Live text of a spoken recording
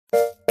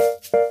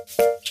Hello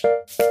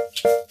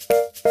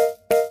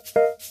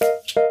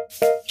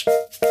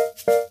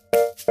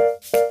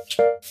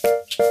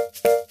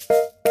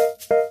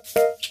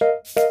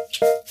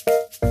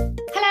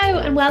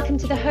and welcome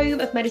to the Home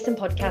of Medicine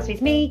podcast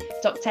with me,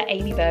 Dr.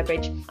 Amy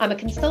Burbridge. I'm a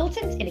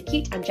consultant in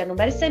acute and general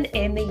medicine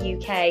in the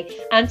UK,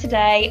 and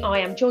today I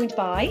am joined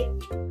by...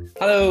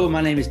 Hello,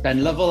 my name is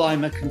Ben Lovell.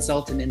 I'm a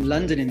consultant in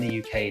London in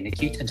the UK in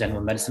acute and general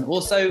medicine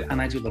also,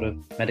 and I do a lot of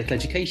medical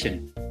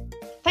education.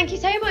 Thank you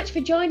so much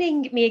for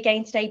joining me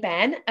again today,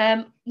 Ben.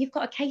 You've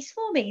got a case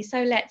for me,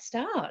 so let's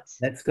start.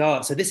 Let's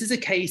start. So this is a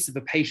case of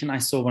a patient I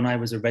saw when I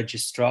was a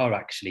registrar,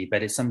 actually,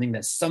 but it's something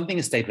has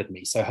stayed with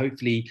me. So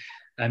hopefully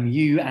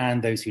you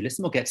and those who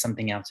listen will get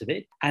something out of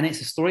it. And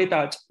it's a story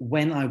about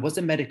when I was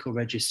a medical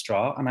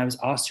registrar and I was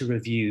asked to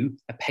review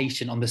a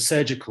patient on the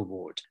surgical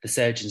ward. The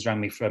surgeons rang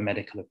me for a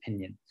medical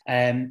opinion.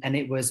 And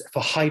it was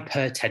for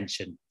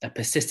hypertension, a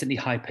persistently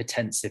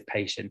hypertensive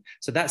patient.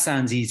 So that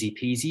sounds easy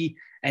peasy.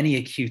 Any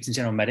acute and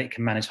general medic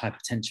can manage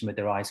hypertension with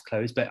their eyes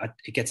closed, but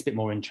it gets a bit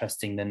more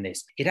interesting than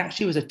this. It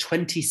actually was a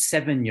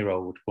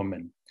 27-year-old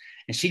woman,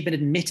 and she'd been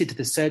admitted to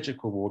the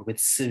surgical ward with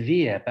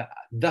severe, but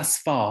thus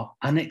far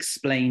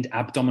unexplained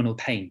abdominal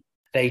pain.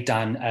 They'd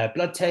done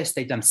blood tests,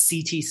 they'd done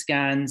CT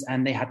scans,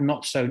 and they had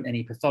not shown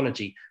any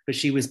pathology, but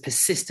she was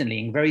persistently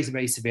in very,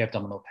 very severe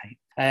abdominal pain.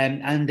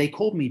 And they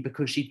called me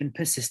because she'd been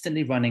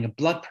persistently running a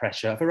blood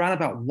pressure of around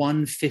about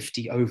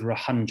 150 over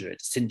 100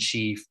 since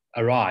she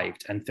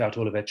arrived and throughout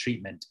all of her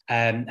treatment.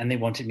 And they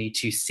wanted me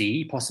to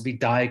possibly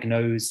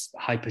diagnose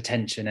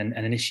hypertension and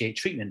initiate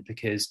treatment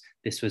because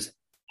this was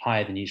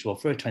higher than usual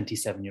for a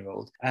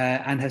 27-year-old.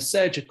 And her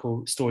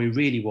surgical story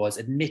really was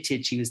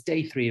admitted. She was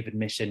day 3 of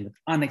admission with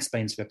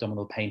unexplained severe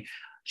abdominal pain.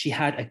 She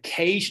had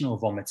occasional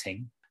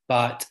vomiting,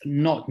 but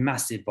not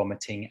massive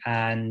vomiting,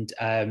 and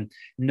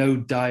no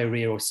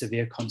diarrhea or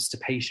severe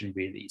constipation,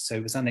 really. So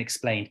it was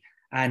unexplained.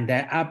 And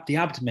the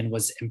abdomen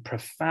was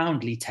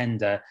profoundly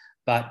tender,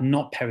 but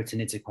not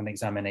peritonitic on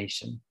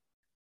examination.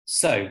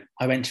 So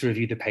I went to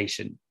review the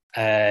patient.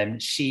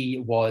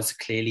 She was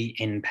clearly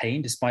in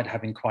pain despite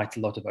having quite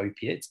a lot of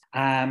opiates.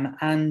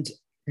 And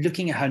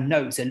looking at her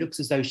notes, it looks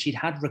as though she'd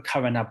had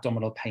recurrent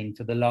abdominal pain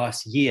for the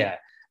last year.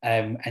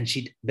 But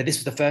this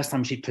was the first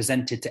time she'd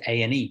presented to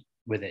A&E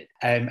with it.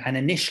 And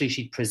initially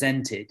she'd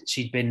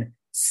been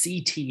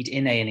CT'd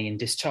in A&E and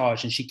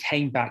discharged, and she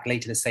came back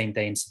later the same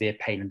day in severe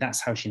pain. And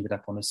that's how she ended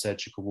up on a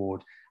surgical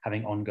ward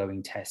having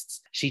ongoing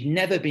tests. She'd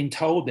never been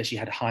told that she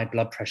had high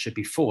blood pressure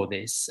before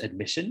this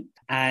admission,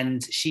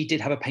 and she did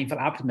have a painful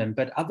abdomen,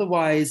 but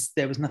otherwise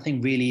there was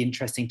nothing really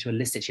interesting to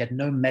elicit. She had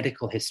no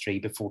medical history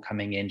before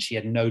coming in. She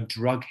had no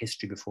drug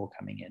history before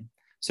coming in.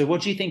 So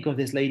what do you think of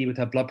this lady with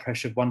her blood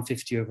pressure of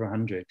 150 over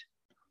 100?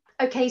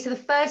 Okay, so the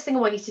first thing I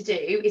want you to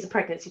do is a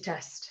pregnancy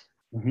test.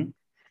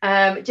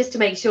 Mm-hmm. Just to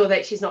make sure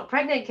that she's not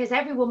pregnant, because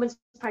every woman's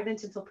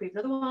pregnant until proven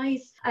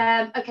otherwise.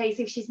 Okay,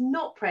 so if she's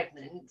not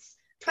pregnant,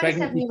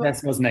 pregnancy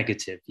test was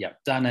negative. Yeah,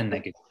 done and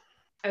negative.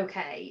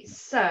 Okay,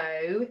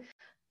 so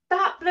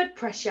that blood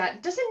pressure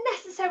doesn't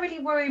necessarily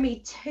worry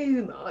me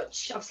too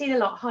much. I've seen a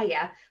lot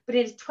higher, but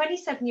in a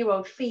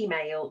 27-year-old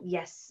female,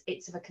 yes,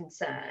 it's of a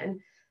concern,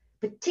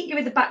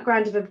 particularly with the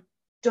background of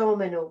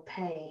abdominal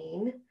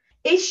pain.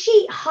 Is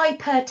she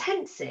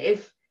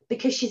hypertensive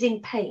because she's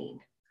in pain?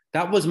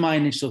 That was my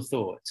initial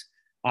thought.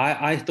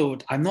 I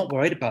thought, I'm not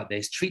worried about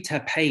this. Treat her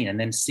pain and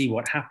then see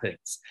what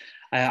happens.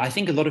 I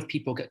think a lot of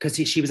people, because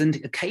she was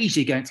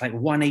occasionally going to like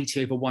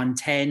 180 over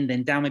 110,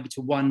 then down maybe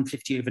to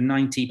 150 over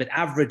 90, but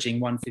averaging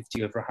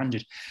 150 over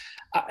 100.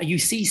 You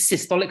see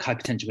systolic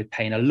hypertension with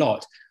pain a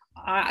lot.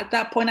 At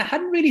that point, I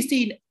hadn't really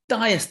seen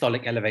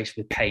diastolic elevation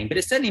with pain, but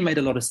it certainly made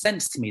a lot of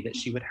sense to me that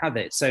she would have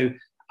it. So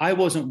I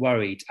wasn't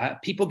worried.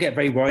 People get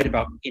very worried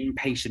about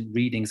inpatient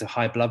readings of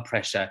high blood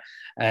pressure.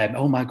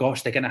 Oh my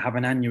gosh, they're going to have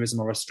an aneurysm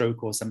or a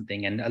stroke or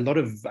something. And a lot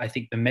of, I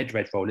think, the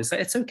med-reg role is that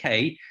it's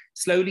okay.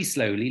 Slowly,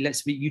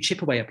 you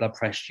chip away at blood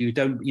pressure. You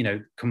don't,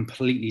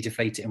 completely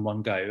deflate it in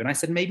one go. And I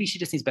said, maybe she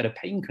just needs better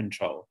pain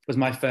control, was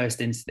my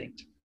first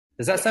instinct.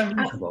 Does that sound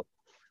reasonable?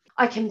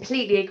 I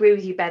completely agree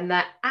with you, Ben,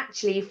 that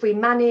actually if we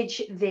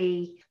manage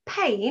the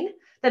pain,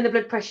 then the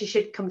blood pressure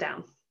should come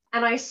down.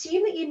 And I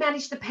assume that you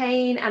managed the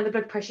pain and the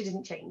blood pressure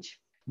didn't change.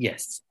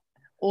 Yes.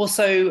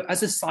 Also,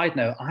 as a side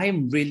note,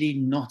 I'm really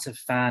not a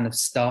fan of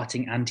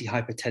starting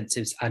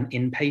antihypertensives in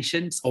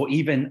inpatients or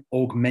even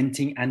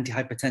augmenting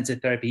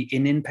antihypertensive therapy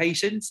in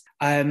inpatients.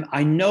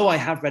 I know I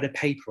have read a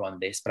paper on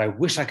this, but I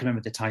wish I could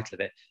remember the title of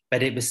it.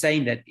 But it was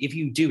saying that if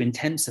you do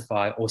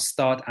intensify or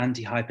start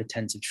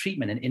antihypertensive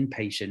treatment in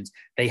inpatients,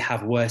 they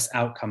have worse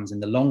outcomes in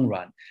the long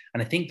run.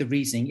 And I think the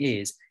reasoning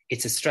is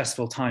it's a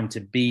stressful time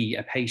to be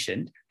a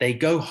patient. They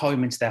go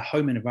home into their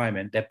home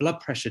environment, their blood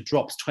pressure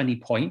drops 20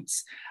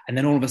 points, and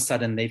then all of a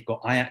sudden they've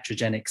got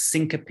iatrogenic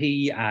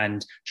syncope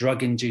and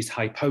drug-induced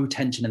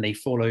hypotension, and they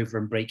fall over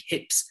and break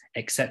hips,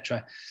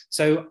 etc.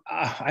 So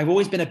I've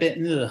always been a bit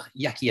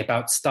yucky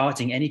about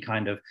starting any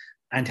kind of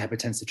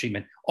antihypertensive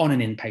treatment on an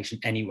inpatient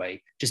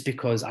anyway, just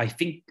because I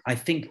think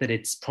that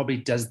it's probably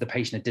does the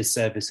patient a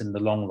disservice in the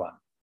long run.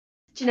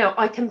 Do you know,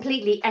 I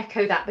completely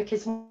echo that,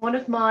 because one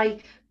of my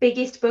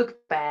biggest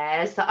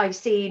bugbears that I've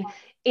seen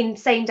in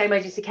same day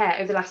emergency care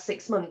over the last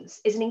 6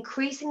 months is an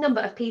increasing number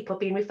of people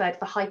being referred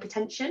for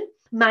hypertension,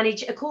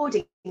 manage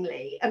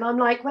accordingly. And I'm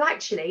like, well,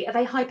 actually, are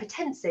they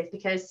hypertensive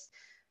because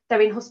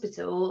they're in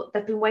hospital,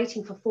 they've been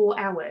waiting for 4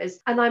 hours,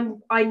 and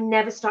I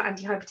never start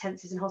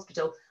antihypertensives in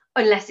hospital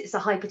unless it's a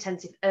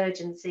hypertensive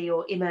urgency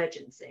or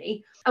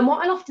emergency. And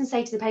what I'll often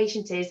say to the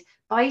patient is,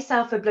 buy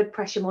yourself a blood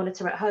pressure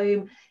monitor at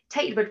home,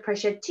 take your blood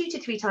pressure 2 to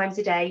 3 times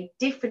a day,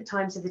 different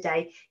times of the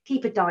day,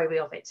 keep a diary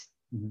of it.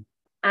 Mm-hmm.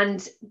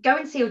 And go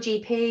and see your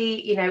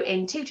GP, you know,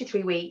 in 2 to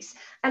 3 weeks.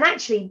 And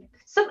actually,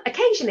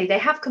 occasionally they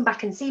have come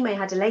back and see me. I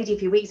had a lady a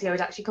few weeks ago who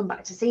had actually come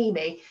back to see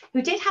me,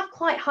 who did have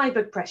quite high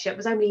blood pressure,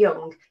 was only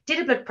young, did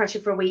a blood pressure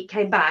for a week,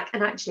 came back,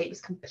 and actually it was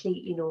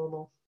completely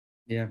normal.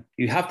 Yeah,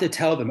 you have to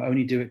tell them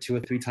only do it 2 or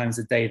 3 times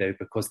a day, though,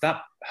 because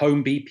that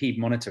home BP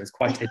monitor is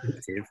quite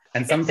addictive.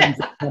 And sometimes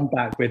they come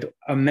back with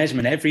a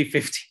measurement every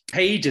 50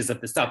 pages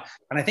of the stuff.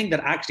 And I think that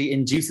actually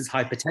induces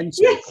hypertension.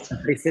 Yes.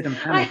 They sit and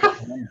panic.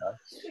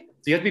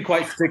 So you have to be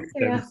quite strict.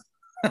 Yeah.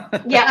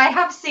 Yeah, I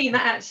have seen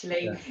that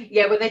actually.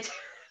 Yeah, when they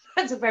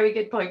that's a very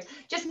good point.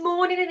 Just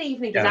morning and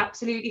evening is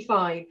absolutely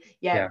fine.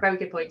 Yeah, very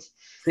good point.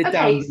 Sit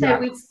down,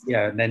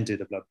 and then do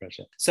the blood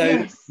pressure.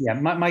 So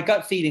my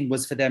gut feeling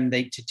was for them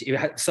they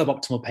had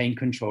suboptimal pain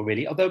control,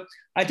 really. Although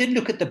I did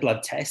look at the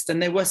blood test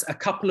and there was a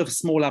couple of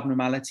small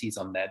abnormalities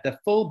on there. The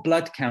full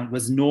blood count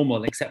was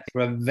normal except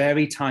for a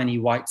very tiny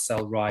white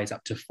cell rise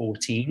up to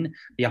 14,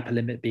 the upper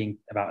limit being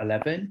about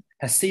 11.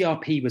 Her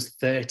CRP was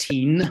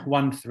 13,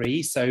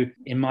 so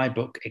in my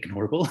book,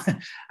 ignorable.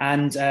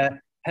 And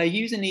her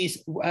Usinase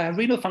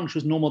renal function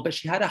was normal, but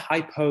she had a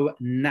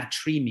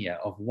hyponatremia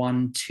of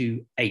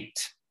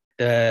 128,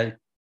 the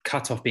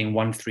cutoff being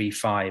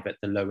 135 at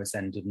the lowest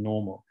end of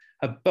normal.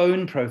 Her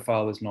bone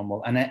profile was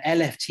normal, and her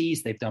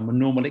LFTs they've done were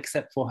normal,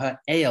 except for her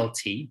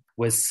ALT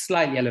was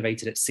slightly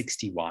elevated at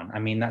 61. I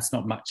mean, that's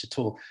not much at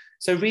all.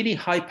 So really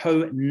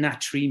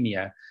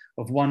hyponatremia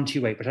of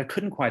 128, which I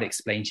couldn't quite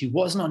explain. She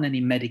wasn't on any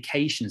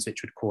medications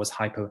which would cause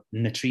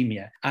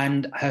hyponatremia.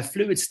 And her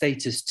fluid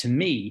status to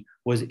me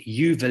was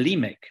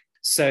euvolemic.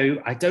 So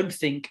I don't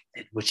think,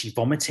 was she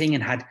vomiting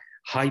and had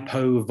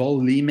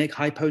hypovolemic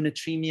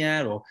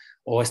hyponatremia,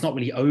 or it's not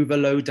really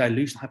overload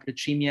dilution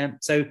hyponatremia.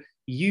 So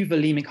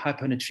euvolemic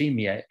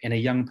hyponatremia in a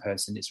young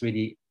person, is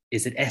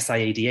it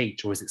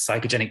SIADH or is it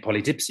psychogenic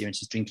polydipsia, and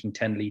she's drinking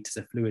 10 litres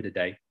of fluid a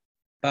day?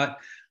 But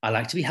I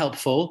like to be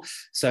helpful,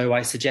 so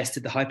I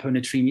suggested the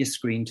hyponatremia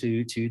screen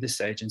to the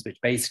surgeons, which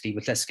basically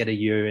was, let's get a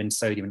urine,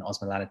 sodium and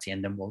osmolality,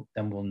 and then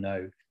we'll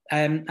know.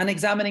 And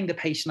examining the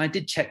patient, I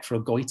did check for a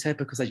goiter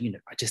because,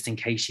 just in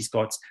case she's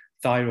got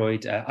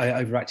thyroid,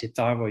 overactive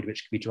thyroid,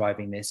 which could be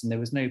driving this, and there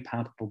was no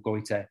palpable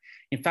goiter.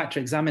 In fact,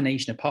 her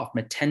examination, apart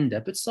from a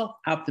tender but soft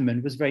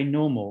abdomen, was very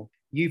normal.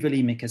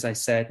 Euvolemic, as I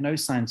said, no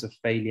signs of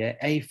failure,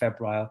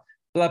 afebrile.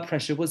 Blood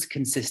pressure was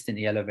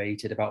consistently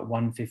elevated, about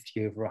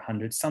 150 over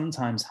 100,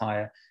 sometimes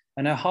higher.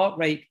 And her heart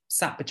rate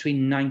sat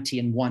between 90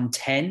 and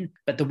 110,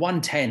 but the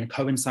 110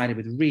 coincided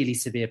with really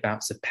severe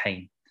bouts of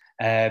pain.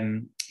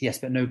 Yes,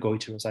 but no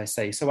goiter, as I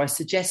say. So I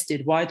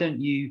suggested, why don't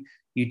you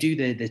do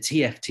the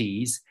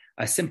TFTs,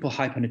 a simple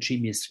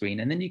hyponatremia screen,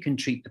 and then you can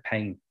treat the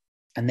pain,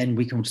 and then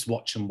we can just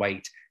watch and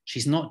wait.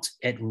 She's not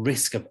at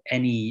risk of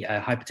any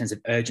hypertensive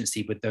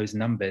urgency with those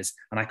numbers,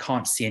 and I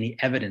can't see any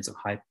evidence of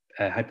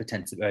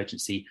hypertensive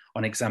urgency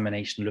on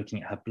examination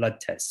looking at her blood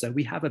tests. So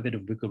we have a bit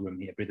of wiggle room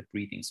here, a bit of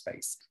breathing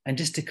space. And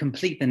just to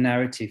complete the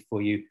narrative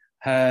for you,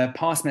 her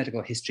past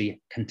medical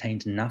history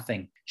contained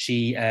nothing.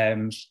 She,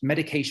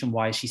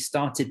 medication-wise, she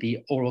started the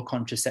oral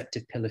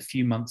contraceptive pill a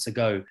few months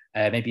ago,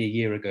 maybe a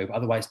year ago, but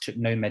otherwise took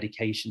no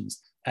medications.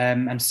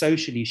 And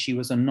socially, she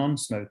was a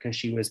non-smoker.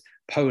 She was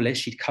Polish.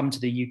 She'd come to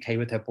the UK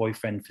with her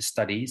boyfriend for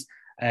studies,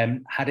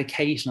 had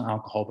occasional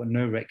alcohol, but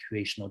no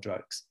recreational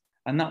drugs.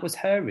 And that was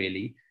her,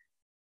 really.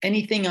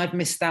 Anything I've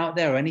missed out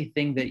there, or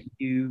anything that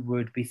you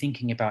would be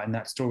thinking about in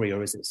that story,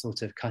 or is it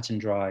sort of cut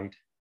and dried?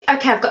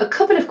 Okay, I've got a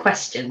couple of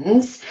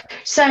questions.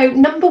 So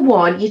number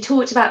one, you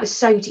talked about the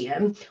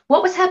sodium.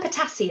 What was her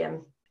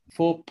potassium?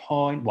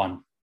 4.1.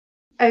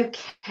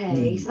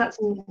 Okay, so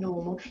that's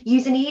normal.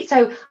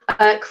 So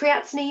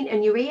creatinine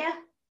and urea?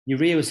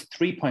 Urea was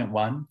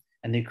 3.1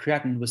 and the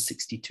creatinine was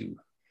 62.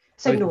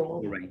 So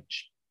normal.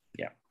 Range.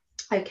 Yeah.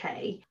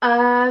 Okay.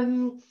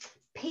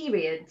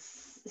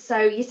 Periods. So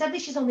you said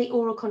that she's on the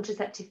oral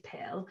contraceptive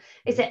pill.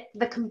 Is it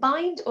the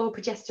combined or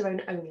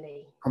progesterone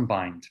only?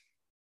 Combined.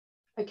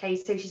 Okay,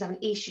 so she's having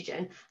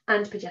estrogen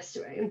and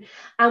progesterone.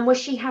 And was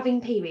she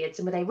having periods,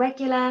 and were they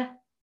regular?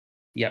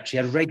 Yeah, she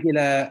had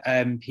regular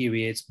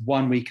periods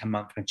 1 week a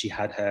month when she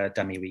had her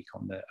dummy week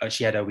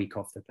she had a week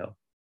off the pill.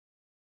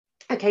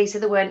 Okay, so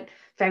they weren't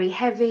very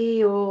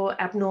heavy or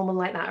abnormal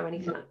like that or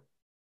anything?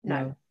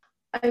 No.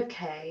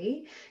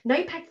 Okay.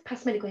 No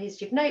past medical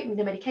history of no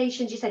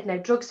medications. You said no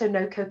drugs, so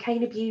no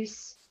cocaine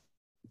abuse?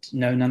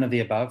 No, none of the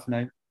above,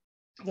 no.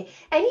 Okay.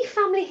 Any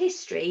family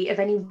history of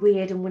any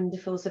weird and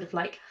wonderful sort of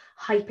like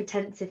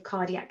hypertensive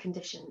cardiac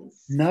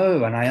conditions?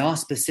 No, and I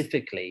asked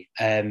specifically,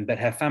 but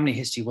her family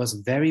history was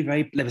very,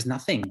 there was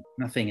nothing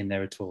in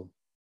there at all.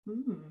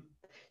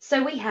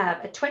 So we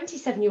have a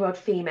 27-year-old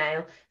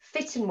female,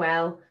 fit and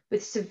well,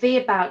 with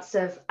severe bouts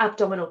of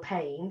abdominal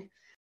pain,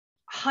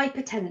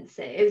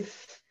 hypertensive,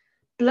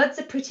 bloods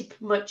are pretty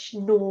much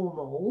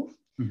normal.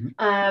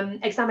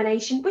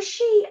 Examination, was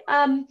she,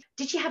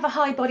 did she have a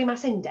high body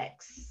mass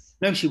index?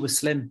 No, she was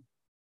slim.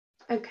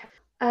 Okay.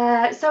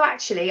 So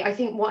actually, I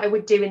think what I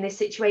would do in this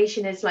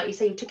situation is, like you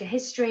say, you took a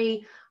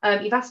history,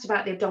 you've asked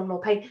about the abdominal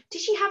pain.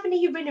 Did she have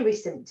any urinary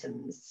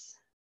symptoms?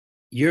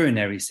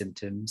 Urinary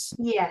symptoms?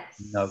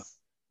 Yes. No.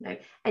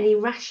 Any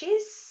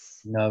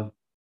rashes? No.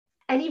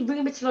 Any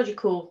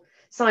rheumatological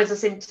signs or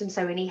symptoms?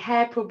 So any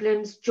hair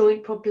problems,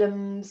 joint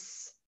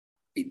problems?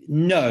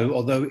 No,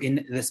 although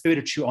in the spirit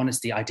of true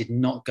honesty, I did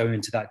not go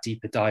into that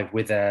deeper dive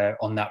with her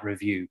on that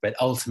review, but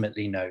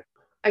ultimately, no.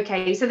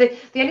 Okay, so the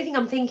only thing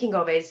I'm thinking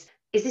of is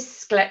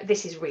this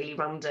is really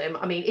random.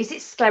 I mean, is it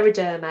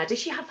scleroderma? Does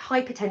she have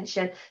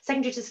hypertension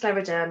secondary to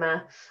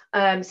scleroderma?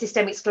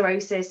 Systemic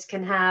sclerosis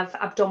can have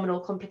abdominal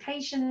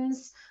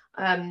complications.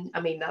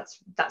 I mean,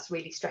 that's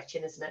really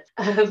stretching, isn't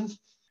it?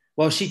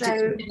 Well, she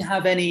didn't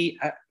have any.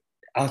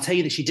 I'll tell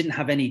you that she didn't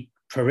have any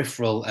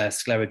peripheral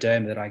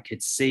scleroderma that I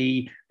could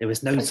see. There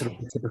was no sort of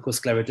typical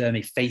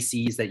scleroderma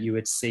facies that you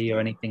would see or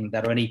anything like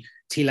that, or any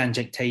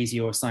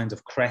telangiectasia or signs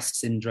of Crest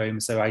syndrome.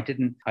 So I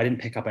didn't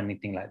pick up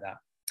anything like that.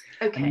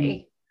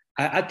 Okay.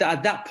 At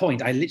that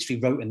point, I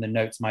literally wrote in the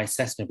notes my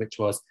assessment, which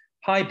was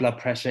high blood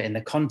pressure in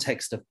the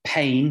context of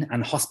pain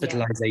and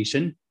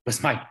hospitalization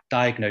was my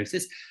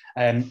diagnosis.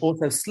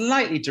 Also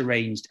slightly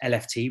deranged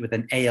LFT with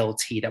an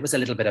ALT that was a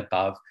little bit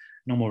above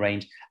normal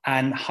range,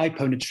 and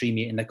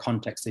hyponatremia in the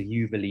context of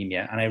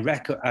euvolemia.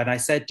 And I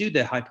said, do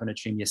the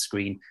hyponatremia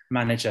screen,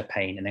 manage her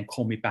pain, and then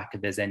call me back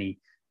if there's any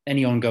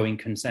ongoing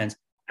concerns.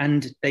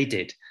 And they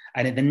did.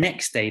 And the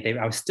next day,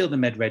 I was still the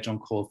med reg on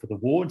call for the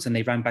wards, and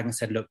they ran back and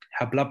said, look,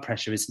 her blood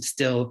pressure is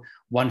still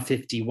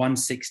 150,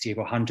 160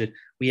 over 100.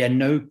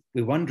 We're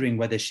wondering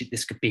whether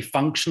this could be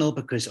functional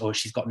or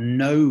she's got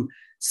no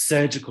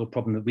surgical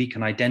problem that we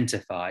can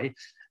identify.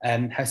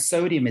 Her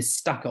sodium is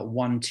stuck at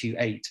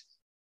 128.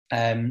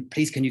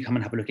 Please, can you come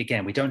and have a look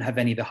again? We don't have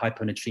any of the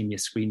hyponatremia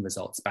screen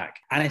results back.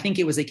 And I think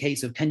it was a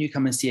case of, can you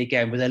come and see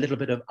again, with a little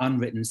bit of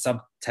unwritten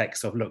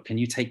subtext of, look, can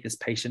you take this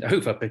patient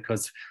over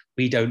because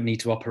we don't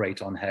need to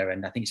operate on her,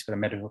 and I think she's got a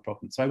medical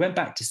problem. So I went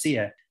back to see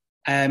her.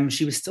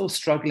 She was still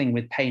struggling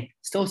with pain,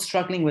 still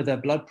struggling with her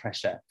blood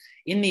pressure.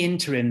 In the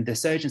interim, the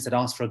surgeons had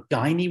asked for a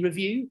gynae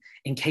review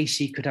in case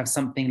she could have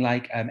something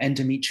like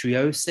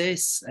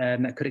endometriosis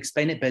that could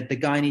explain it. But the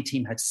gynae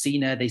team had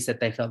seen her. They said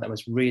they felt that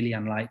was really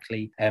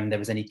unlikely. There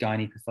was any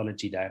gynae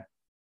pathology there.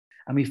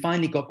 And we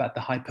finally got back the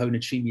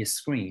hyponatremia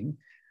screen,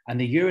 and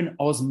the urine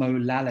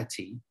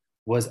osmolality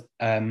was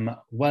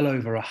well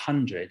over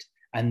 100.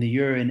 And the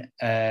urine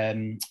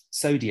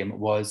sodium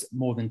was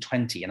more than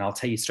 20. And I'll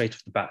tell you straight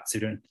off the bat, so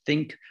don't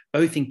think,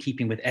 both in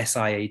keeping with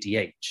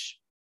SIADH.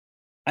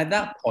 At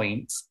that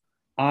point,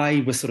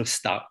 I was sort of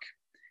stuck.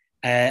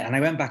 And I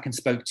went back and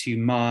spoke to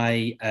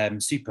my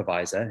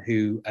supervisor,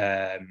 who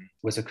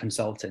was a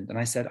consultant. And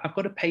I said, I've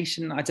got a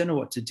patient I don't know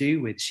what to do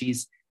with.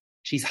 She's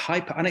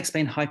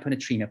unexplained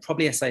hyponatremia,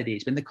 probably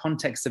SIADH, but in the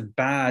context of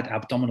bad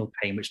abdominal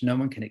pain, which no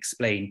one can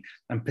explain,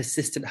 and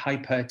persistent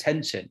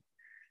hypertension.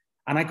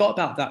 And I got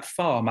about that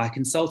far. My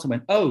consultant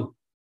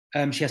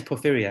went, she has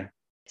porphyria.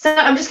 So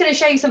I'm just going to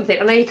show you something.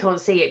 I know you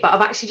can't see it, but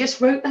I've actually just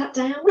wrote that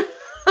down.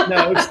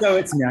 No, show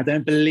it to me. I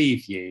don't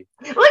believe you.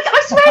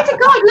 I swear to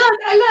God,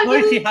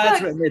 look. She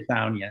has written it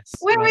down, yes.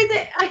 Where is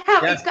it? I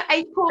have. Yeah. It's got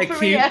a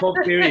porphyria. Acute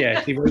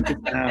porphyria. She wrote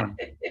it down.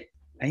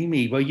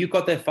 Amy, well, you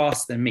got there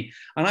faster than me.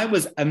 And I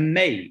was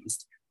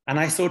amazed. And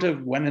I sort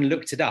of went and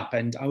looked it up.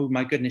 And, oh,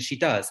 my goodness, she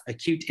does.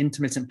 Acute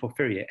intermittent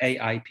porphyria,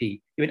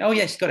 AIP. You went, oh,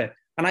 yeah, she's got it.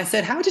 And I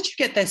said, how did you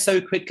get there so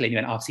quickly? And you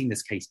went, I've seen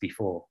this case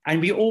before. And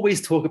we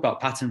always talk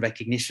about pattern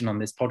recognition on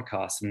this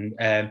podcast and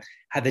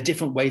had the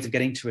different ways of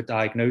getting to a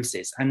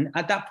diagnosis. And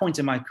at that point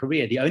in my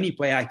career, the only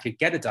way I could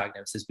get a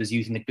diagnosis was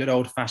using the good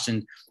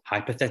old-fashioned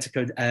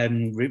hypothetical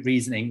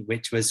reasoning,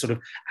 which was sort of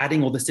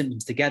adding all the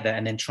symptoms together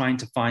and then trying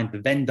to find the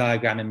Venn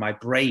diagram in my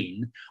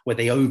brain where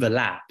they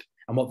overlap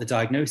and what the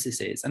diagnosis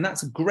is. And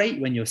that's great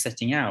when you're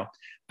setting out.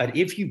 But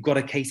if you've got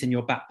a case in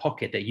your back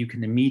pocket that you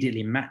can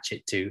immediately match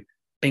it to,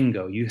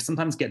 bingo, you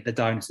sometimes get the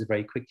diagnosis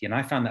very quickly. And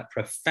I found that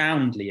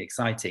profoundly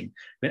exciting.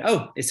 But,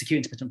 it's acute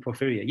intermittent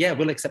porphyria. Yeah,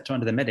 we'll accept her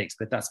under the medics,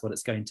 but that's what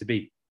it's going to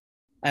be.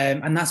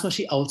 And that's what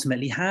she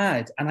ultimately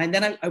had. And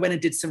then I went and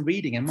did some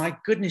reading, and my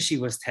goodness, she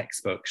was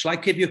textbook. Shall I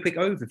give you a quick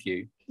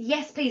overview?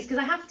 Yes, please, because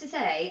I have to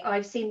say,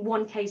 I've seen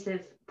one case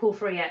of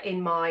porphyria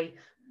in my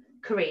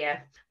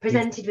career,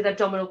 presented with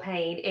abdominal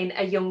pain in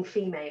a young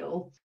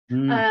female.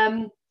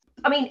 I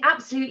mean,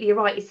 absolutely, you're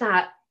right. It's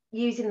that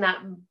using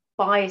that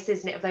bias,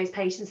 isn't it, of those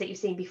patients that you've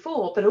seen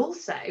before, but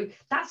also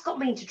that's got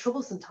me into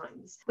trouble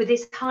sometimes with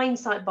this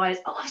hindsight bias.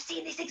 I've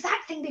seen this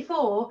exact thing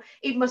before,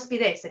 it must be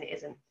this, and it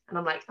isn't. And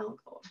I'm like, oh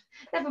God,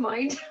 never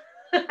mind.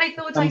 I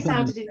thought I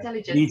sounded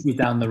intelligent. Leads me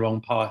down the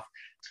wrong path.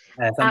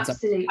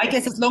 Absolutely. I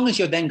guess as long as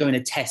you're then going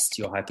to test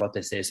your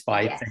hypothesis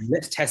by Yes. saying,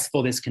 let's test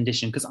for this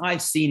condition, because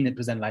I've seen it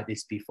present like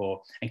this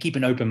before, and keep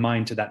an open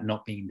mind to that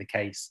not being the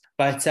case.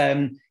 But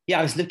yeah,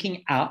 I was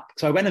looking up.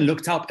 So I went and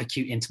looked up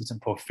acute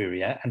intermittent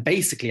porphyria, and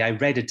basically I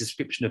read a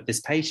description of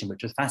this patient,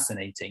 which was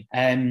fascinating.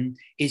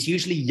 It's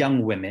usually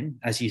young women,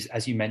 as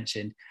you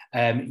mentioned,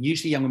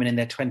 usually young women in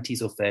their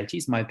 20s or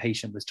 30s. My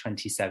patient was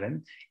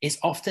 27. It's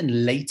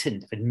often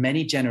latent for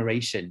many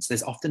generations.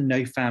 There's often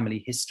no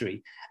family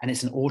history, and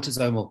it's an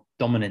autosomal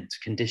dominant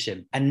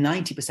condition. And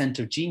 90%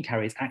 of gene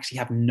carriers actually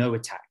have no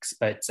attacks,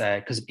 but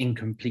because of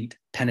incomplete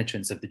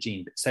penetrance of the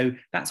gene. So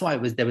that's why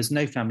there was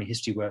no family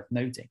history worth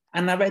noting.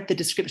 And I read the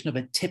description of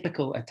a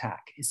typical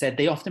attack. It said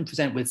they often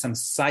present with some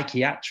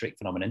psychiatric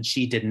phenomenon.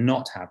 She did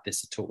not have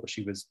this at all.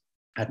 She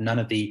had none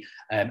of the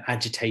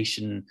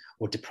agitation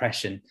or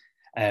depression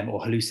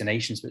or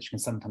hallucinations, which can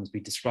sometimes be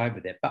described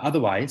with it. But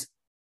otherwise,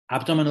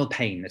 abdominal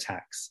pain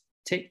attacks,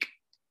 tick,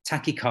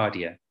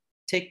 tachycardia,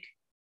 tick,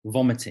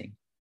 vomiting,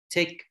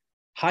 tick,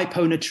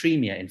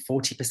 hyponatremia in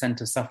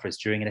 40% of sufferers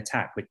during an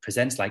attack, which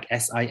presents like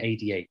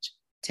SIADH,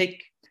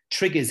 tick,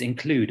 triggers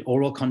include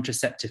oral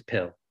contraceptive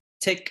pill,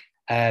 tick,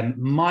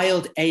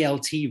 mild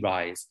ALT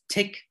rise,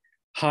 tick,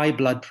 high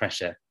blood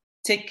pressure,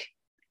 tick.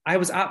 I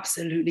was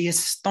absolutely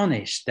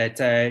astonished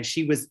that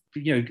she was,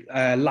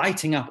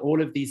 lighting up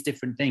all of these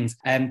different things.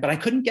 But I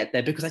couldn't get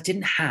there because I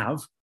didn't have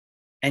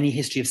any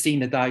history of seeing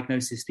the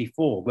diagnosis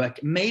before.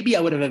 But maybe I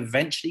would have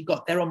eventually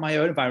got there on my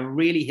own if I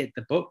really hit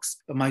the books.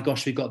 But my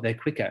gosh, we got there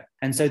quicker.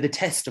 And so the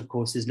test, of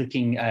course, is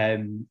looking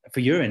for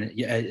urine,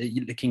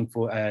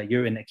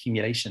 urine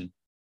accumulation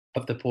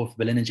of the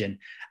porphyrobilinogen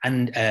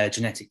and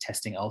genetic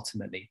testing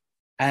ultimately.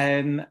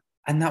 And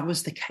that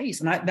was the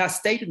case. And that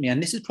stayed with me.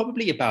 And this is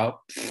probably about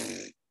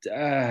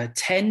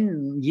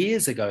 10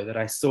 years ago that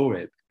I saw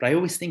it. But I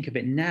always think of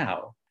it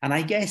now. And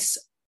I guess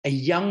a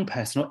young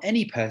person or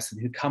any person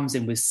who comes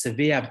in with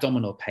severe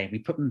abdominal pain, we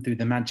put them through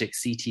the magic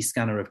CT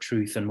scanner of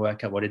truth and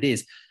work out what it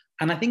is.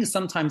 And I think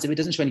sometimes if it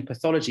doesn't show any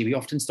pathology, we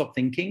often stop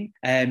thinking,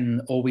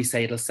 or we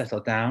say it'll settle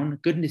down.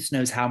 Goodness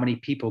knows how many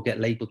people get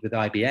labeled with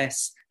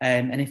IBS.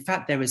 And in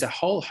fact, there is a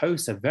whole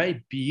host of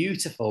very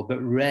beautiful but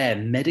rare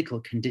medical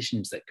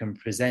conditions that can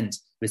present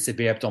with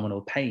severe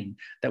abdominal pain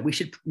that we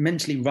should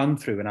mentally run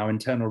through in our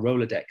internal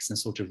Rolodex and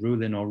sort of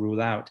rule in or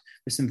rule out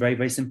with some very,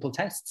 very simple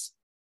tests.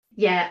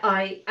 Yeah,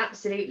 I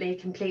absolutely,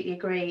 completely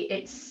agree.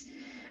 It's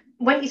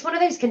one of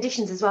those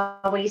conditions as well,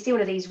 when you see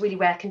one of these really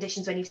rare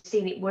conditions, when you've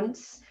seen it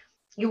once,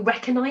 you'll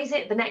recognise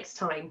it the next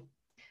time,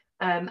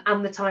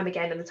 and the time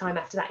again and the time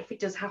after that, if it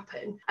does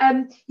happen.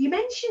 You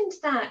mentioned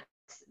that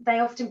they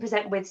often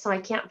present with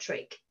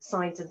psychiatric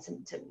signs and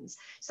symptoms.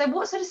 So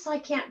what sort of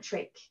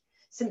psychiatric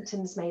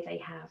symptoms may they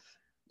have?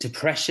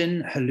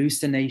 Depression,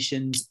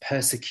 hallucinations,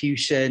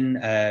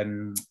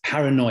 persecution,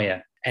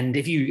 paranoia. And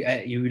if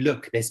you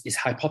look, it's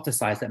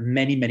hypothesized that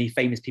many, many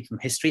famous people from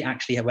history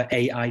actually were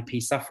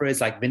AIP sufferers,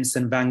 like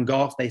Vincent van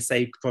Gogh. They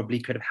say probably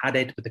could have had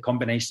it with a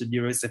combination of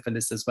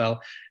neurosyphilis as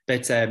well.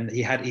 But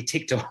he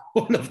ticked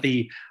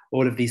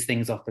all of these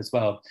things off as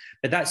well.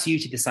 But that's due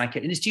to the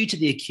psychiatry, and it's due to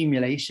the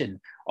accumulation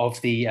of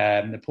the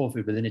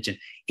porphyrobilinogen.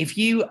 If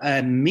you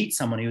meet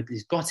someone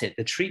who's got it,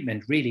 the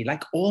treatment really,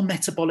 like all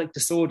metabolic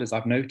disorders,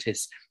 I've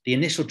noticed, the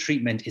initial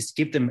treatment is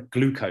to give them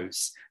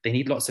glucose. They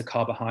need lots of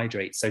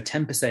carbohydrates. So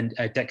 10%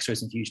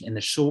 dextrose infusion in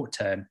the short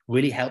term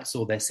really helps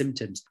all their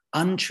symptoms.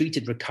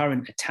 Untreated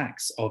recurrent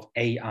attacks of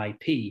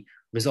AIP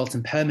result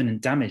in permanent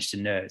damage to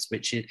nerves,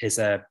 which is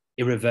a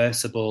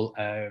irreversible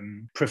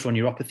peripheral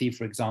neuropathy,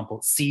 for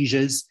example,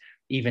 seizures,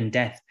 even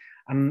death.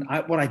 And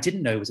what I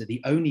didn't know was that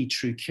the only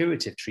true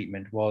curative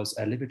treatment was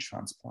a liver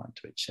transplant,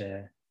 which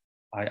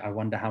I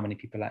wonder how many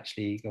people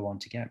actually go on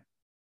to get.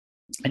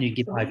 And you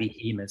give IV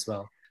heme as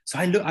well. So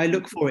I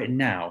look for it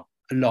now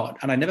a lot,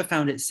 and I never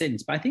found it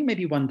since, but I think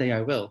maybe one day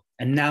I will.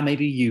 And now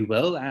maybe you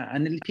will,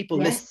 and people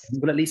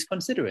listening will at least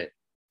consider it.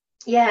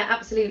 Yeah,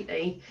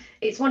 absolutely.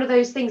 It's one of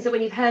those things that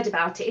when you've heard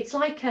about it, it's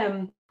like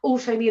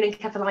autoimmune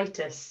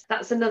encephalitis.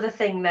 That's another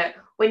thing that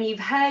when you've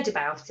heard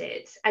about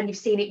it and you've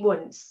seen it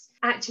once,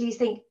 actually you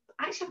think,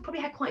 actually I've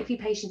probably had quite a few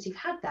patients who've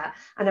had that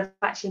and have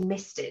actually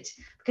missed it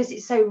because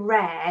it's so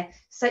rare,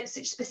 such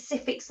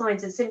specific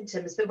signs and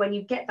symptoms. But when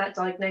you get that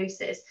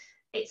diagnosis,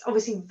 it's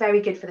obviously very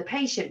good for the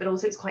patient, but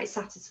also it's quite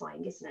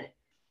satisfying, isn't it?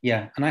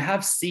 Yeah, and I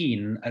have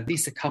seen at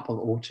least a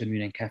couple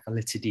autoimmune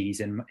encephalitides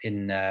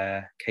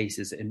in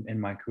cases in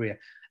my career.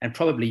 And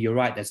probably you're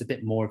right, there's a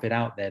bit more of it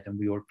out there than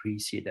we all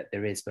appreciate that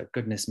there is. But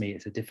goodness me,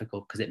 it's a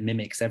difficult because it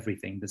mimics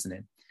everything, doesn't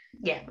it?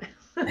 Yeah,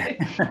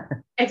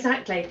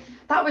 exactly.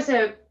 That was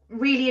a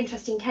really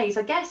interesting case.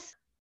 I guess,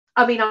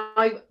 I mean,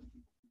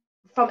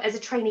 from as a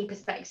trainee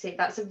perspective,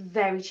 that's a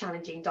very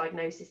challenging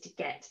diagnosis to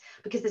get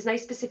because there's no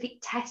specific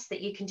test that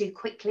you can do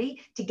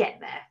quickly to get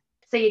there.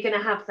 So you're going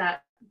to have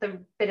the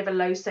bit of a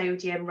low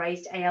sodium,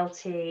 raised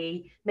ALT,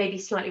 maybe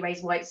slightly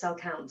raised white cell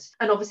count.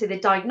 And obviously the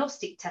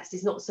diagnostic test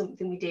is not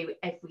something we do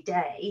every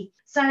day.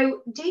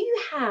 So do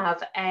you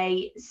have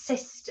a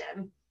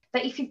system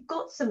that if you've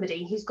got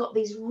somebody who's got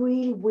these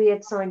really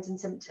weird signs and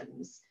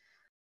symptoms,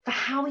 for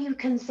how you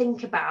can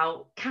think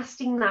about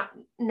casting that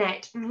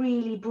net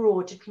really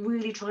broad to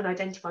really try and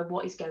identify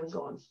what is going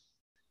on?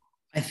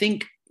 I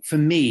think for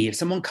me, if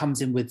someone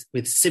comes in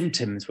with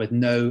symptoms with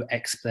no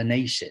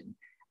explanation,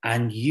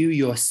 and you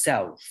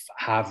yourself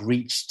have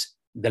reached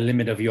the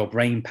limit of your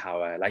brain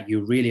power, like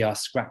you really are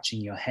scratching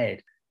your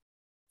head,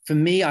 for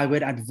me, I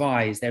would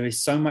advise there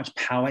is so much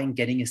power in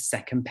getting a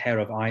second pair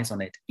of eyes on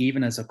it,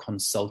 even as a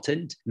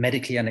consultant,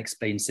 medically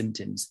unexplained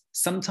symptoms.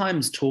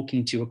 Sometimes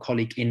talking to a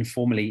colleague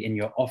informally in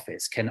your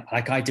office can,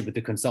 like I did with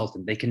the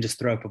consultant, they can just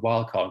throw up a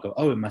wild card and go,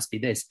 oh, it must be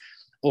this.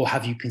 Or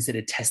have you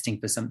considered testing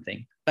for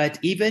something? But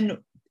even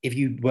if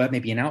you were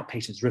maybe an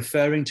outpatient,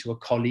 referring to a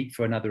colleague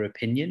for another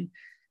opinion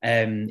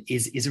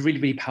is a really,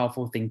 really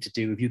powerful thing to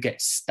do if you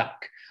get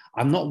stuck.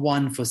 I'm not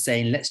one for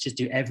saying, let's just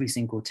do every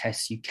single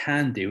test you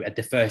can do at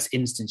the first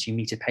instance you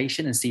meet a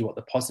patient and see what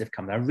the positive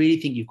comes. I really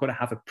think you've got to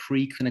have a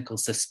preclinical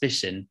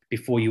suspicion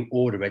before you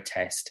order a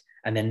test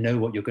and then know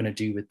what you're going to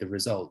do with the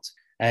result.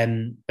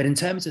 But in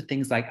terms of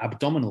things like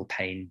abdominal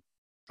pain,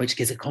 which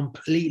is a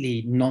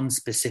completely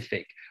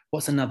non-specific,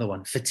 what's another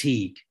one?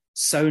 Fatigue,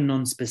 so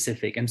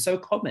non-specific and so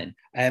common.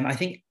 I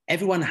think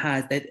everyone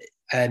has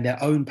their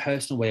own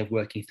personal way of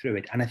working through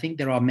it. And I think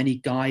there are many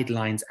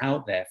guidelines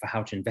out there for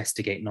how to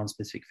investigate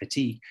non-specific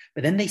fatigue,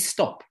 but then they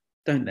stop,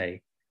 don't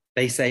they?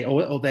 They say,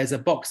 or there's a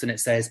box and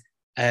it says,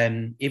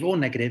 if all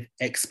negative,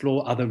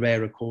 explore other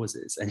rarer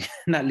causes. And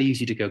that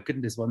leaves you to go,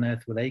 goodness, what on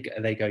earth are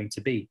they going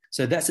to be?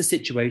 So that's a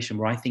situation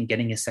where I think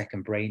getting a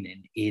second brain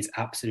in is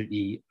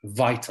absolutely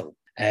vital.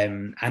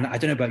 And I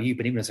don't know about you,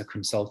 but even as a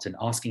consultant,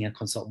 asking a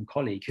consultant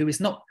colleague who is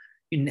not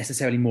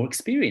necessarily more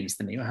experienced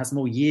than me or has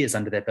more years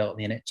under their belt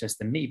in the NHS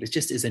than me, but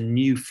just as a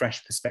new,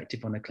 fresh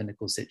perspective on a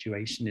clinical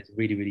situation is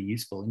really, really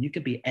useful. And you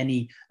can be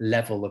any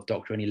level of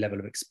doctor, any level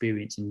of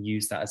experience and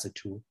use that as a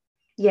tool.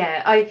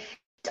 Yeah,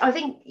 I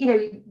think,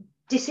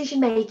 decision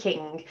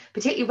making,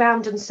 particularly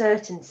around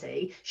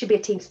uncertainty, should be a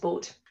team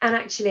sport. And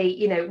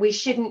actually, we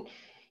shouldn't,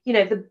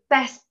 the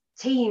best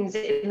teams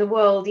in the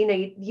world,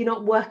 you're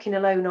not working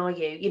alone, are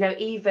you?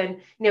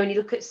 Even, when you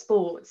look at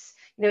sports,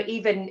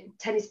 even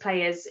tennis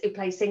players who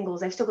play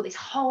singles, they've still got this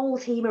whole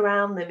team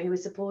around them who are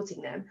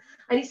supporting them.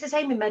 And it's the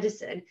same in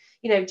medicine.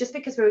 Just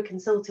because we're a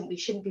consultant, we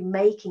shouldn't be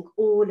making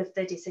all of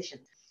the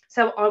decisions.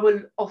 So I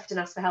will often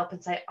ask for help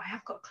and say, I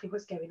have got a clue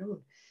what's going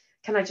on.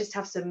 Can I just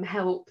have some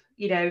help?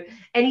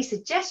 Any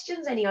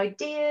suggestions, any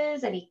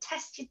ideas, any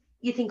tests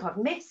you think I've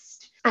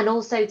missed? And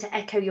also to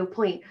echo your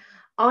point,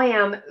 I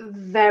am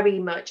very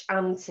much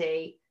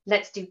anti,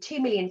 let's do 2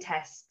 million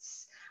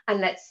tests and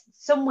let's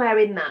somewhere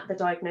in that the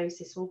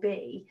diagnosis will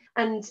be.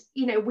 And,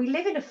 we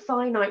live in a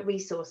finite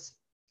resource.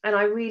 And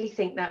I really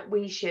think that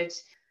we should,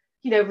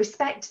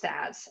 respect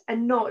that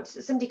and not,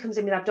 somebody comes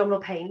in with abdominal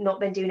pain, not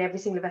then doing every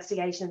single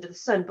investigation under the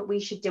sun, but we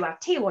should do our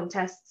tier 1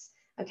 tests.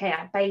 Okay,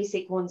 our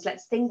basic ones,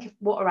 let's think of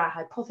what are our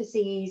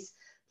hypotheses,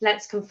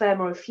 let's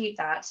confirm or refute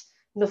that.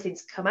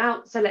 Nothing's come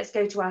out, so let's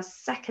go to our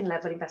second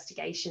level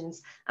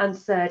investigations and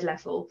third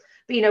level.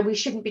 But we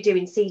shouldn't be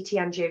doing CT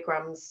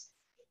angiograms,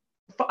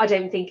 I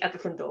don't think, at the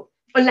front door,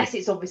 unless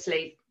it's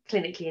obviously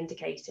clinically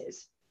indicated.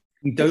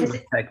 You don't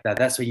respect that.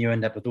 That's when you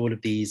end up with all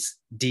of these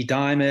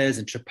D-dimers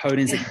and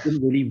troponins that you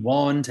didn't really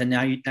want, and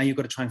now you've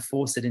got to try and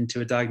force it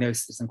into a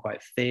diagnosis that doesn't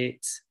quite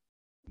fit.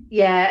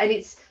 Yeah, and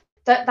it's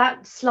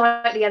that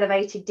slightly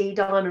elevated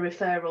D-dimer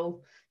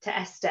referral to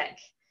SDEC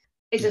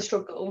is a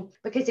struggle,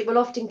 because it will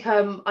often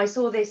come. I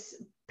saw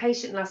this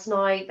patient last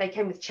night, they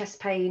came with chest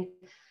pain,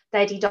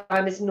 their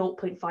D-dimer is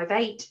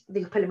 0.58,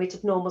 the upper limit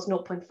of normal is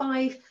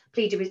 0.5,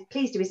 please do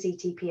a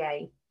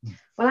CTPA.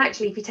 Well,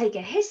 actually, if you take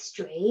a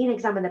history and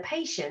examine the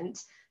patient,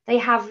 they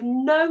have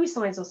no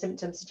signs or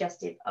symptoms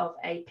suggestive of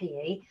a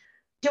PE.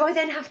 Do I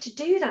then have to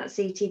do that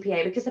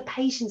CTPA because the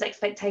patient's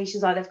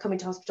expectations are they've come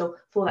into hospital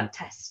for that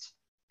test?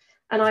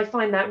 And I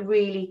find that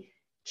really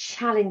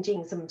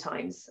challenging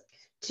sometimes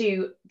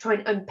to try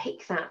and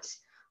unpick that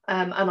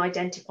and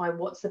identify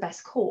what's the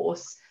best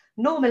course.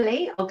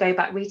 Normally, I'll go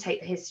back,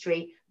 retake the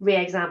history,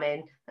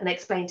 re-examine and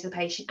explain to the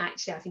patient,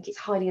 actually, I think it's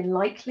highly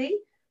unlikely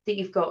that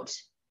you've got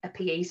a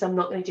PE, so I'm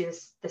not going to do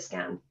the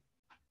scan.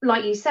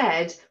 Like you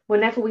said,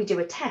 whenever we do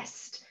a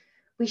test,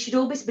 we should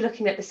always be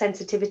looking at the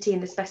sensitivity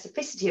and the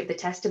specificity of the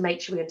test to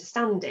make sure we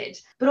understand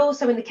it. But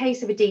also in the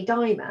case of a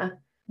D-dimer,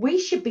 we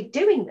should be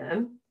doing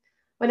them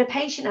when a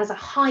patient has a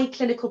high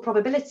clinical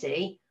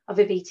probability of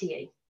a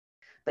VTE.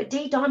 But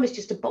D-dimer is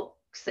just a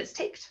box that's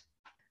ticked.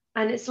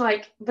 And it's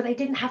like, but they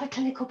didn't have a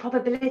clinical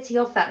probability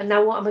of that. And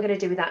now what am I going to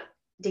do with that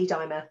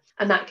D-dimer?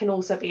 And that can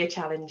also be a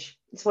challenge.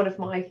 It's one of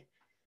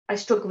I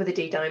struggle with a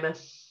D-dimer.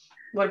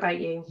 What about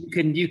you?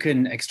 You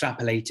can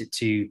extrapolate it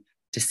to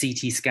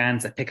CT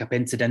scans that pick up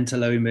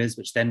incidentalomas,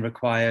 which then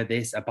require a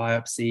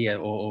biopsy,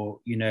 or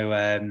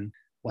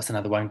what's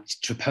another one?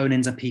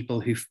 Troponins are people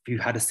who've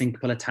had a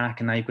syncopal attack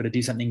and now you've got to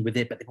do something with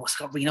it, but they've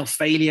also got renal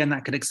failure and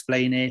that could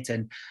explain it.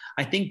 And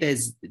I think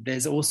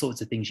there's all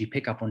sorts of things you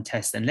pick up on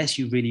tests. Unless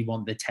you really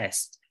want the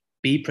test,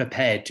 be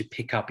prepared to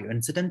pick up your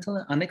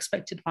incidental,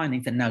 unexpected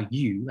findings that now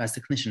you, as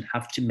the clinician,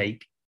 have to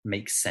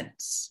make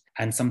sense.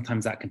 And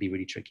sometimes that can be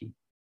really tricky.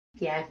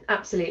 Yeah,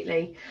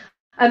 absolutely.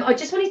 I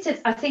just wanted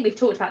to, I think we've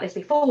talked about this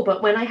before,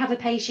 but when I have a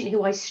patient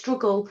who I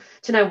struggle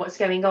to know what's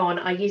going on,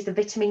 I use the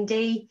vitamin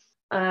D,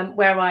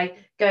 where I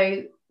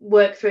go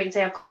work through it and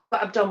say, I've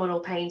got abdominal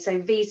pain.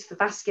 So V's for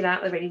vascular,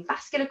 are there any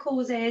vascular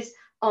causes?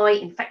 I,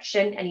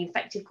 infection, any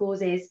infective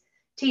causes.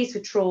 T is for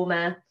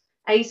trauma.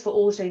 A is for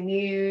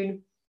autoimmune.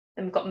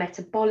 Then we've got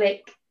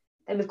metabolic.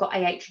 Then we've got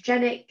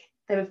iatrogenic.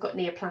 Then we've got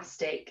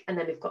neoplastic. And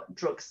then we've got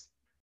drugs.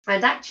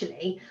 And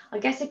actually, I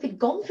guess if we'd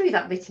gone through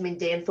that vitamin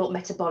D and thought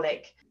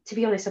metabolic, to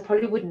be honest, I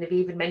probably wouldn't have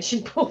even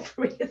mentioned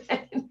porphyria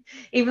then.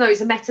 Even though it's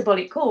a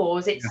metabolic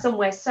cause, it's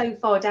somewhere so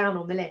far down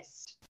on the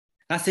list.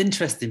 That's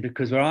interesting,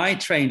 because where I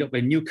trained up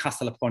in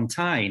Newcastle upon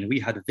Tyne,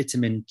 we had a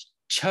vitamin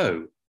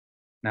CHO.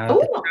 Now,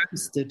 the CHO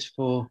stood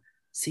for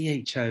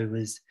CHO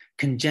was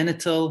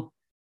congenital,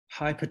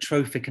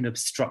 hypertrophic and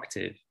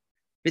obstructive.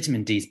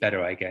 Vitamin D is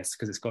better, I guess,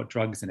 because it's got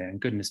drugs in it. And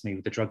goodness me,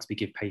 with the drugs we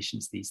give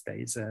patients these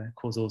days,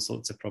 cause all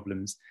sorts of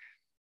problems.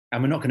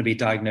 And we're not going to be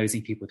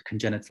diagnosing people with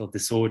congenital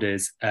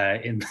disorders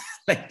in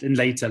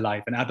later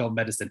life and adult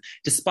medicine,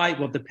 despite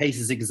what the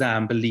PACES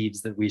exam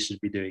believes that we should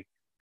be doing.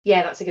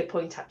 Yeah, that's a good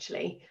point,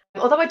 actually.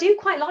 Although I do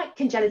quite like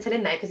congenital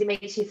in there because it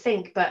makes you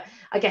think, but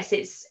I guess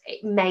it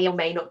may or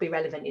may not be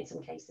relevant in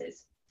some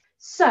cases.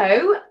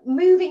 So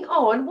moving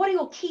on, what are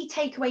your key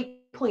takeaway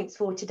points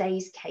for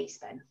today's case,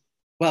 Ben?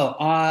 Well,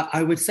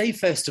 I would say,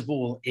 first of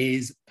all,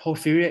 is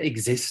porphyria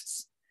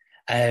exists.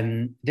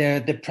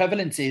 The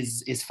prevalence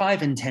is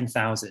 5 in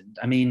 10,000.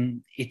 I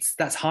mean,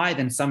 that's higher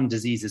than some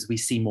diseases we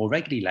see more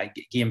regularly, like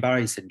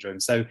Guillain-Barré syndrome.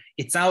 So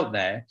it's out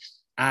there.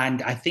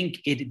 And I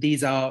think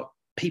these are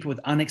people with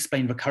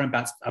unexplained recurrent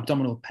bouts of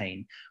abdominal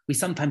pain. We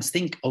sometimes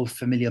think,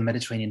 familial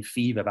Mediterranean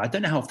fever, but I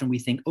don't know how often we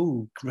think,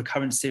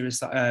 recurrent serious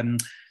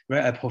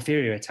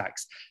porphyria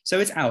attacks. So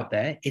it's out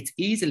there. It's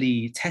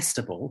easily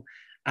testable.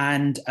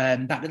 And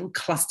that little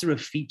cluster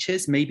of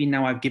features, maybe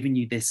now I've given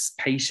you this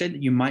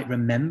patient, you might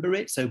remember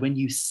it. So when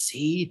you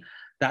see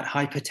that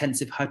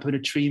hypertensive,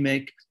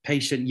 hyponatremic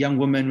patient, young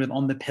woman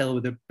on the pill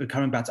with a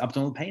recurrent bout of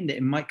abdominal pain,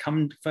 it might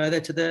come further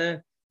to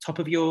the top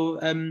of your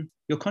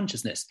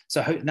consciousness.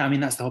 So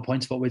that's the whole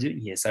point of what we're doing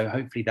here. So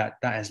hopefully that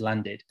has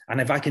landed. And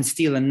if I can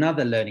steal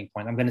another learning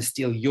point, I'm going to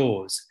steal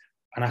yours.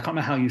 And I can't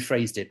remember how you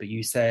phrased it, but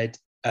you said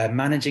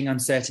managing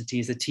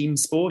uncertainty is a team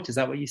sport. Is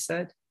that what you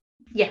said?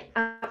 Yeah,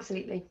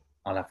 absolutely.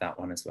 I'll have that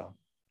one as well.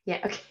 Yeah,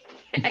 okay.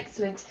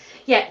 Excellent.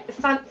 Yeah,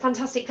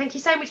 fantastic. Thank you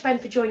so much, Ben,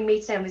 for joining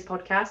me today on this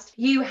podcast.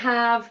 You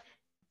have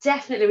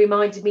definitely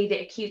reminded me that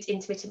acute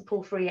intermittent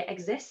porphyria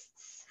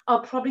exists.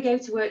 I'll probably go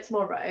to work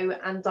tomorrow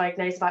and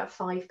diagnose about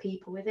 5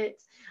 people with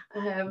it,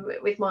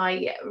 with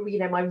my,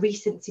 my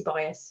recency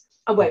bias.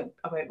 I won't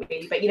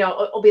really, but,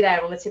 I'll be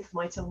there on the tip of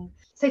my tongue.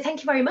 So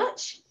thank you very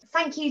much.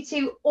 Thank you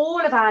to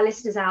all of our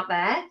listeners out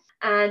there.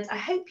 And I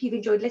hope you've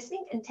enjoyed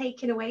listening and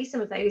taken away some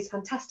of those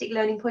fantastic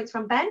learning points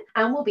from Ben.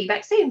 And we'll be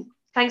back soon.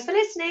 Thanks for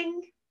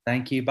listening.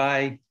 Thank you.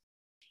 Bye.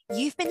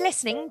 You've been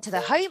listening to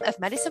the Home of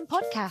Medicine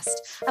podcast,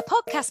 a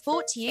podcast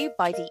brought to you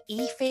by the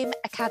EFIM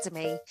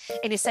Academy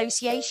in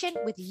association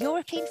with the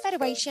European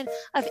Federation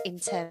of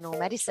Internal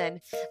Medicine,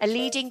 a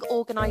leading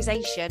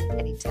organisation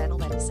in internal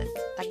medicine.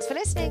 Thanks for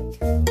listening.